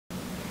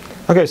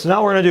Okay, so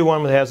now we're going to do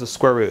one that has a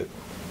square root.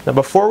 Now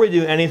before we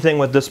do anything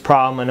with this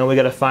problem, I know we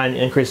got to find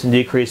increasing,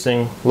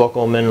 decreasing,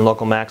 local min and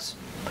local max.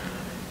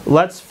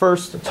 Let's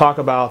first talk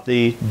about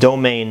the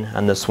domain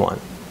on this one.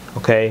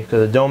 Okay,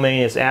 because the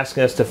domain is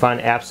asking us to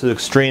find absolute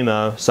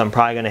extrema, so I'm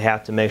probably going to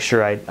have to make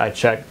sure I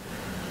check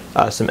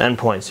some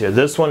endpoints here.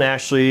 This one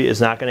actually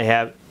is not going to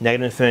have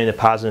negative infinity to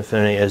positive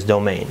infinity as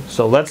domain.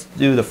 So let's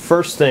do the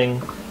first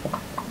thing.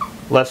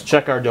 Let's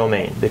check our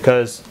domain,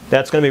 because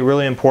that's going to be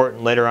really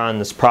important later on in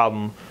this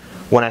problem.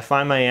 When I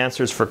find my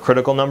answers for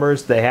critical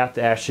numbers, they have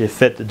to actually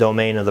fit the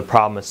domain of the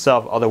problem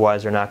itself,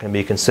 otherwise they're not going to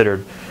be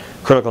considered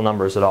critical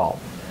numbers at all.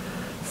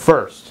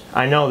 First,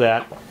 I know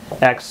that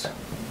x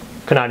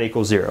cannot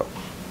equal 0.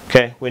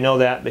 Okay, we know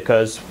that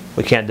because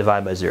we can't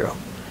divide by 0.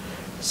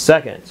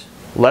 Second,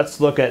 let's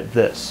look at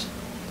this.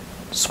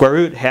 Square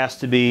root has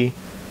to be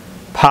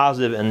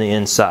positive in the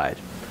inside.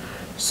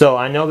 So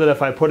I know that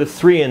if I put a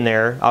 3 in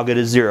there, I'll get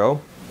a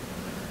 0.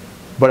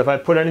 But if I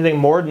put anything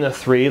more than a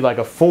 3, like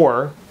a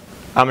 4,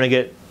 I'm going to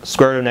get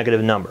square root of a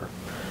negative number.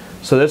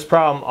 So this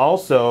problem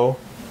also,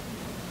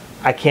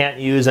 I can't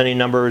use any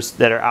numbers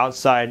that are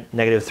outside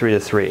negative 3 to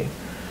 3.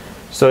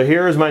 So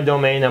here is my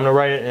domain. I'm going to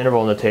write it in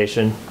interval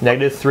notation.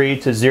 Negative 3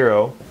 to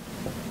 0,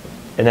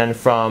 and then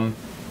from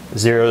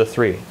 0 to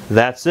 3.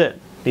 That's it.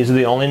 These are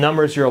the only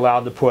numbers you're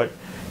allowed to put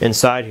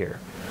inside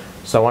here.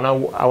 So I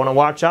want to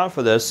watch out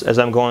for this as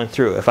I'm going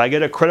through. If I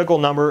get a critical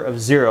number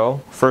of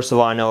 0, first of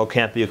all I know it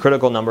can't be a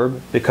critical number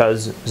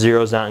because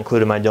 0 is not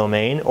included in my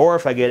domain. Or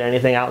if I get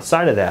anything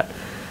outside of that,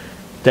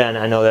 then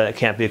I know that it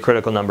can't be a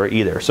critical number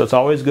either. So it's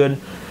always good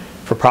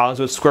for problems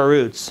with square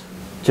roots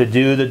to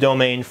do the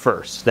domain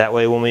first. That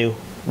way when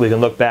we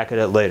can look back at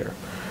it later.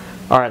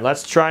 Alright,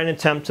 let's try and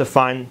attempt to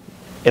find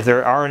if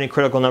there are any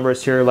critical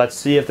numbers here. Let's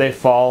see if they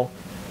fall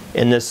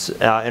in this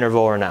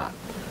interval or not.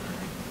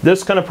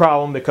 This kind of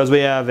problem, because we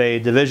have a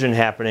division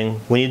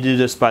happening, we need to do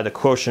this by the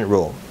quotient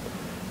rule.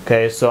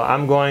 Okay, so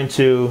I'm going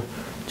to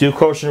do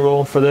quotient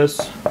rule for this.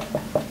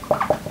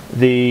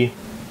 The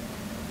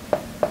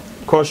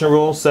quotient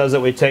rule says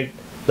that we take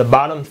the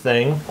bottom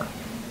thing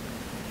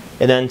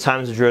and then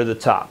times the derivative of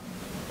the top.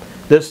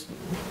 This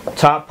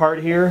top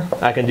part here,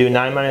 I can do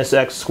 9 minus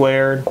x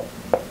squared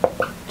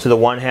to the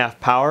 1/2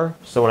 power.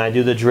 So when I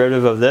do the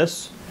derivative of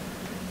this,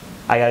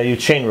 I got to do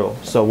chain rule.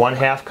 So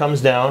 1/2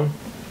 comes down,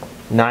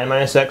 9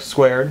 minus x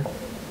squared,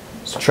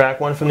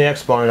 subtract 1 from the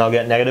exponent, I'll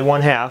get negative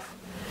 1/2.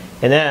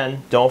 And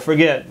then don't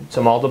forget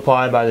to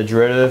multiply by the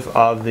derivative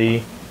of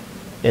the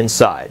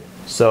inside.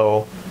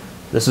 So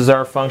this is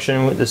our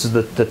function, this is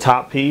the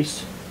top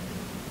piece.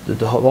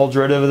 The whole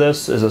derivative of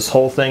this is this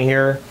whole thing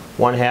here,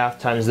 1/2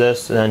 times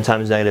this, and then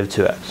times negative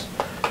 2x.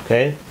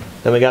 Okay,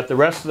 then we got the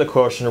rest of the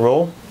quotient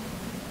rule,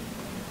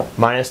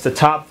 minus the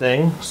top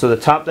thing. So the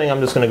top thing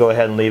I'm just going to go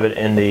ahead and leave it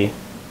in the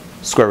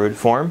square root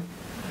form,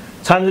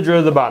 times the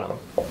derivative of the bottom.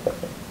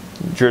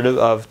 The derivative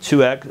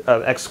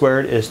of x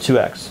squared is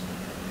 2x.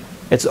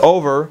 It's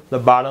over the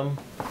bottom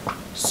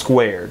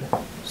squared.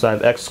 So I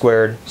have x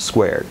squared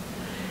squared.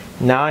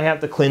 Now I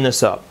have to clean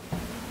this up.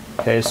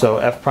 Okay, so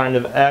f prime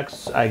of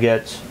x, I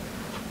get,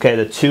 okay,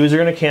 the 2's are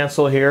going to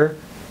cancel here.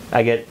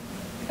 I get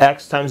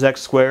x times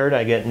x squared,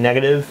 I get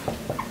negative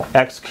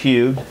x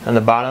cubed on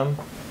the bottom,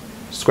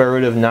 square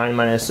root of 9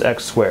 minus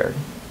x squared.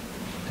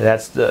 And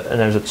that's and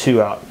there's a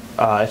 2 out,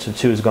 extra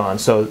 2 is gone.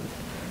 So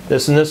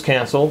this and this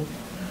cancel,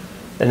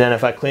 and then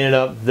if I clean it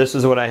up, this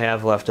is what I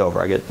have left over.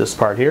 I get this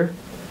part here.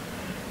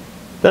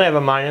 Then I have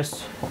a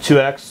minus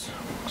 2x,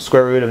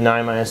 square root of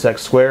 9 minus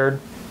x squared,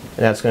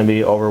 and that's going to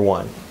be over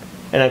 1.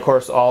 And of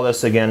course all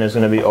this again is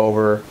going to be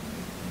over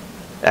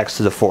x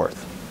to the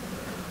 4th.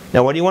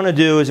 Now what you want to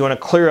do is you want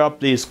to clear up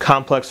these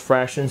complex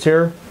fractions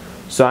here.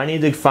 So I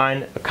need to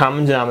find a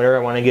common denominator. I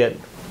want to get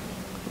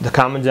the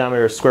common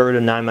denominator is square root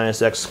of 9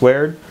 minus x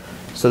squared.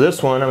 So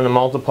this one I'm going to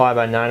multiply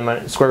by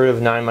square root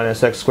of 9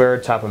 minus x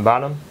squared, top and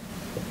bottom.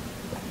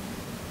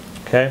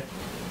 Okay.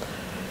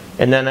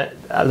 And then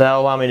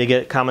that'll allow me to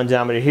get common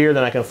denominator here.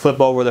 Then I can flip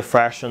over the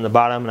fraction on the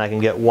bottom and I can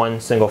get one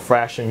single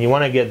fraction. You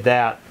want to get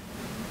that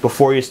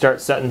before you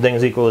start setting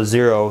things equal to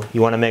 0.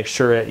 You want to make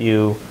sure that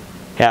you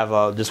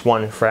have just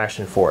one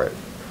fraction for it.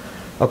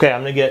 Okay,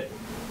 I'm going to get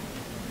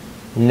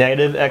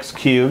negative x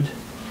cubed.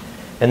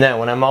 And then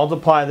when I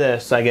multiply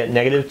this, I get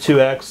negative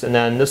 2x, and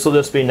then this will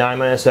just be 9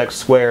 minus x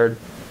squared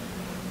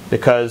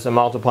because I'm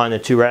multiplying the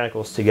two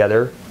radicals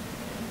together.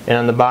 And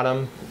on the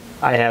bottom,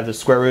 I have the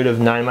square root of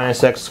 9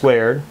 minus x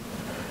squared.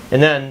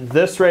 And then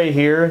this right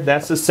here,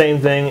 that's the same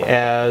thing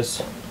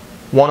as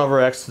 1 over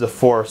x to the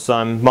 4th. So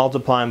I'm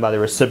multiplying by the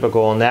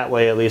reciprocal, and that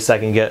way at least I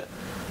can get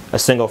a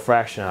single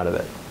fraction out of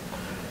it.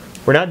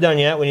 We're not done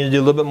yet. We need to do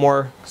a little bit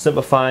more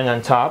simplifying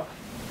on top.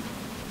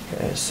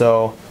 Okay,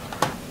 so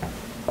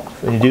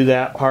when you do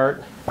that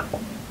part,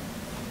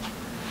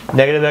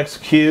 negative x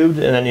cubed,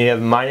 and then you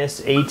have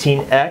minus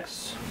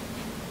 18x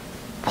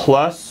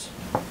plus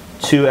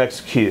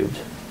 2x cubed.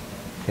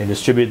 Okay,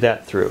 distribute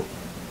that through.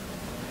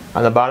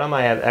 On the bottom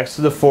I have x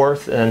to the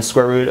 4th and then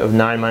square root of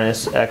 9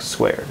 minus x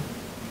squared.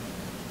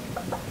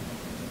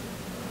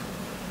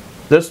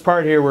 this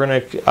part here we're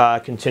going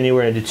to continue.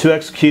 We're going to do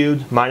 2x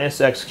cubed minus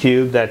x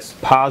cubed, that's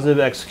positive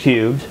x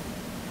cubed,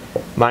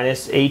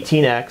 minus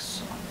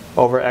 18x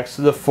over x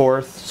to the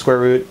 4th square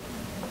root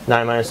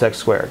 9 minus x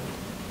squared.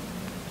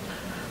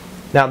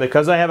 Now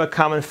because I have a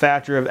common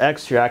factor of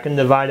x here, I can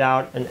divide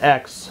out an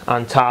x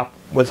on top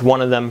with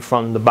one of them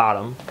from the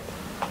bottom.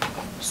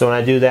 So when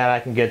I do that, I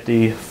can get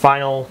the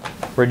final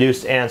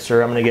reduced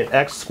answer. I'm going to get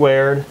x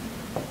squared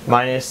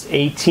minus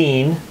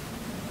 18,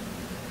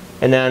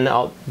 and then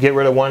I'll get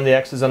rid of one of the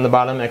x's on the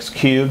bottom, x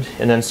cubed,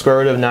 and then square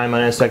root of 9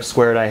 minus x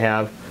squared I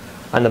have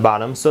on the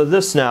bottom. So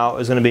this now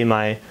is going to be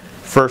my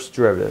first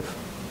derivative.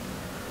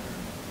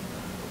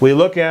 We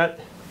look at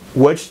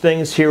which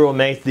things here will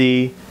make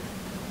the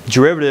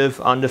derivative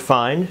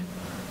undefined.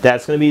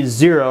 That's going to be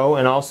 0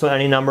 and also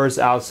any numbers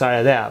outside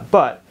of that.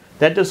 But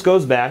that just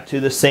goes back to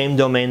the same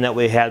domain that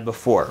we had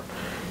before.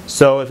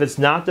 So if it's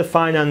not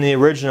defined on the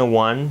original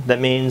one, that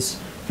means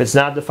if it's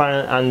not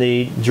defined on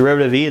the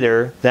derivative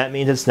either, that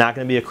means it's not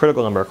going to be a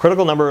critical number. A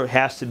critical number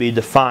has to be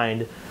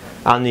defined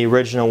on the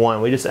original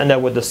one. We just end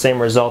up with the same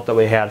result that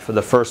we had for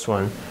the first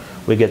one.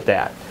 We get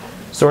that.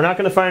 So we're not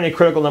going to find any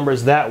critical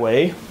numbers that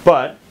way,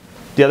 but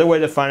the other way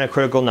to find a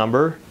critical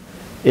number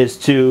is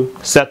to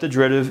set the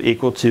derivative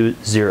equal to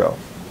 0.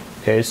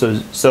 Okay,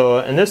 so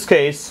in this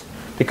case,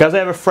 because I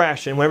have a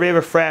fraction, whenever you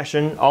have a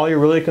fraction, all you're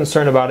really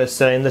concerned about is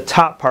setting the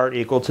top part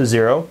equal to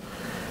 0.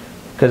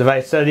 Because if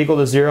I set it equal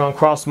to 0 and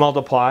cross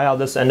multiply, I'll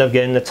just end up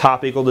getting the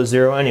top equal to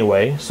 0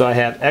 anyway. So I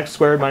have x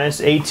squared minus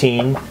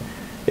 18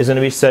 is going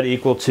to be set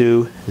equal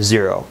to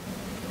 0.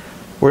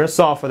 We're going to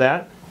solve for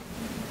that.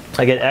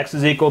 I get x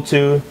is equal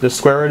to the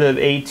square root of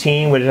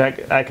 18, which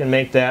I can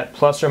make that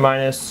plus or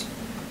minus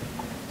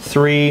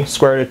 3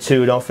 square root of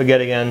 2. Don't forget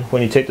again,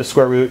 when you take the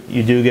square root,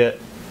 you do get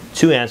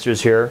two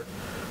answers here.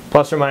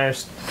 Plus or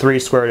minus 3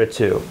 square root of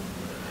 2.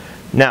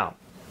 Now,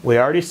 we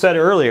already said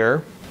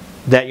earlier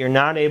that you're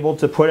not able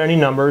to put any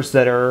numbers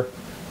that are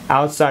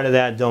outside of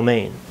that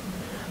domain.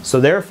 So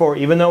therefore,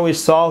 even though we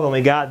solved and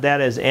we got that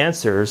as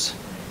answers,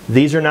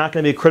 these are not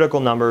going to be critical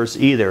numbers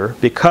either,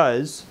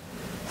 because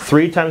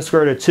 3 times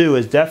square root of 2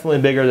 is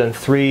definitely bigger than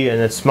 3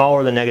 and it's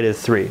smaller than negative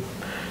 3.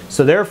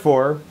 So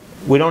therefore,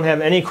 we don't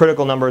have any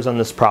critical numbers on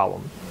this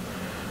problem.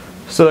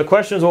 So the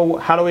question is, well,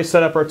 how do we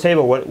set up our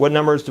table? What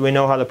numbers do we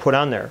know how to put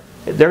on there?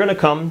 They're going to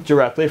come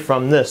directly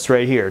from this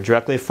right here,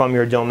 directly from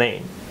your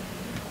domain.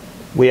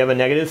 We have a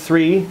negative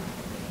 3,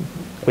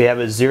 we have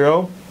a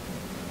 0,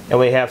 and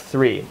we have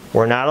 3.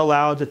 We're not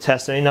allowed to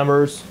test any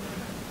numbers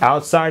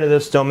outside of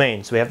this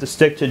domain, so we have to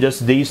stick to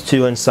just these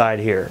two inside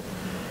here.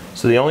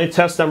 So the only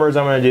test numbers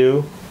I'm going to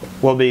do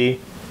will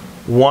be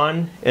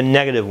 1 and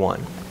negative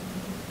 1.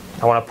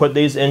 I want to put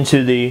these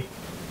into the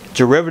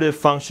derivative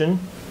function.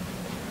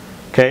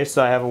 Okay,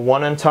 so I have a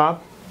 1 on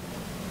top,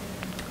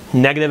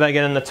 negative I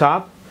get on the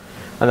top,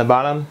 on the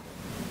bottom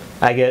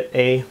I get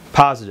a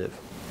positive,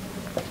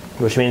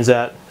 which means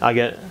that I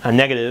get a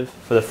negative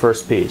for the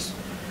first piece.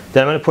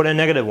 Then I'm going to put in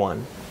negative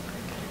 1.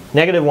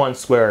 Negative 1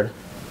 squared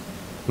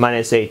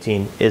minus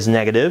 18 is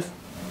negative.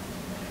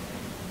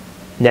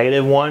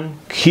 Negative 1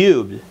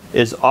 cubed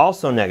is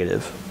also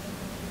negative.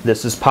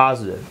 This is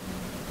positive.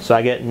 So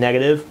I get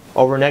negative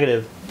over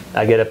negative,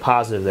 I get a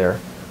positive there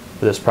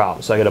for this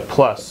problem. So I get a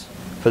plus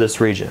for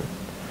this region.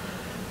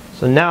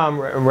 So now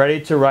I'm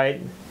ready to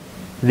write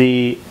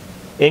the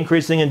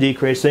increasing and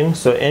decreasing.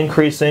 So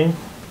increasing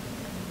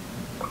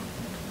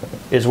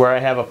is where I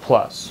have a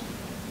plus.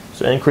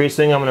 So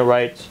increasing, I'm going to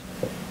write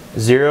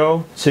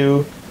 0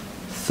 to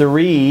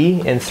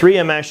 3, and 3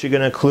 I'm actually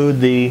going to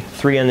include the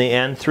 3 in the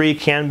end. 3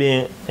 can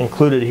be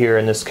included here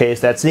in this case.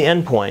 That's the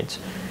end point.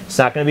 It's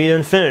not going to be to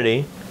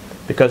infinity,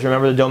 because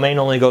remember the domain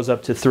only goes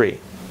up to 3.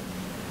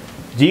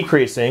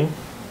 Decreasing,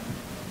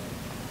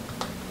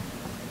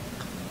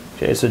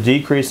 okay, so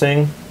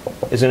decreasing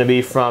is going to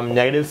be from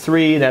negative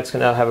 3, that's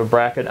going to have a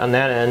bracket on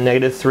that end,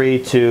 negative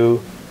 3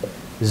 to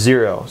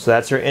 0. So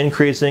that's our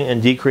increasing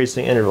and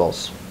decreasing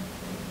intervals.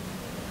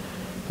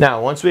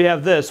 Now, once we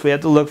have this, we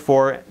have to look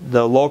for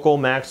the local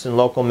max and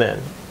local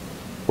min.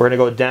 We're going to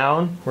go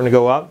down, we're going to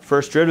go up.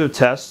 First derivative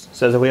test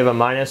says that we have a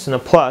minus and a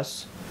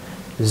plus.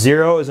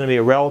 0 is going to be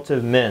a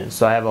relative min.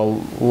 So I have a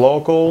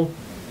local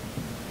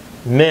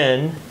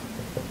min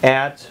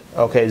at,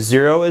 okay,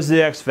 0 is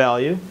the x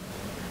value.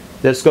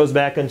 This goes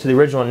back into the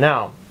original one.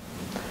 Now,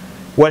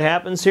 what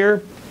happens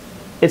here?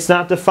 It's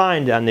not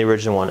defined on the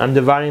original one. I'm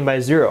dividing by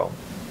 0.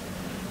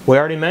 We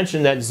already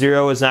mentioned that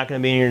 0 is not going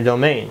to be in your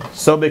domain.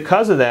 So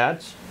because of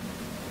that,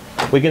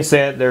 we can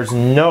say that there's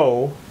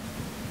no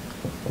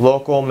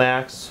local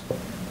max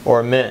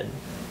or min.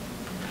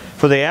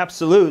 For the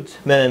absolute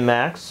min and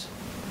max,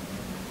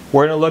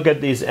 we're going to look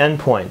at these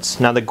endpoints.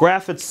 Now the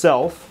graph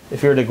itself,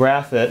 if you were to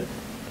graph it,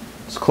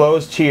 it's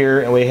closed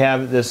here and we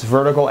have this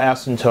vertical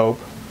asymptote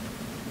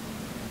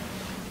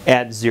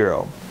at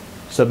 0.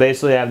 So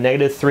basically I have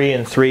negative 3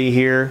 and 3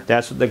 here.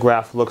 That's what the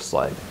graph looks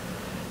like.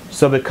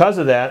 So because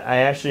of that, I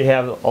actually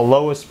have a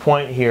lowest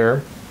point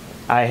here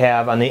I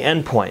have on the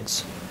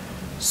endpoints.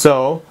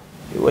 So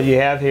what you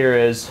have here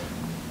is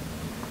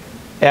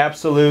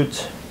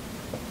absolute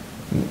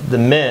the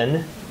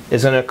min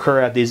is going to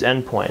occur at these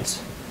endpoints.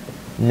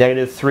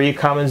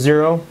 -3,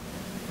 0,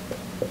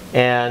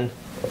 and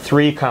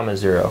 3,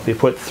 0. If you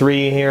put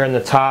 3 here in the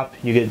top,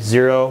 you get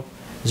 0.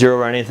 0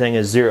 or anything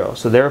is 0.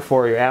 So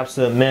therefore, your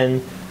absolute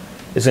min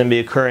is going to be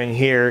occurring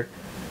here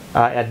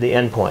at the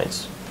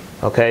endpoints.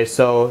 Okay,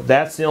 so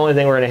that's the only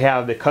thing we're going to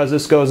have. Because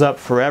this goes up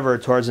forever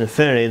towards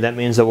infinity, that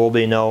means there will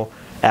be no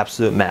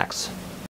absolute max.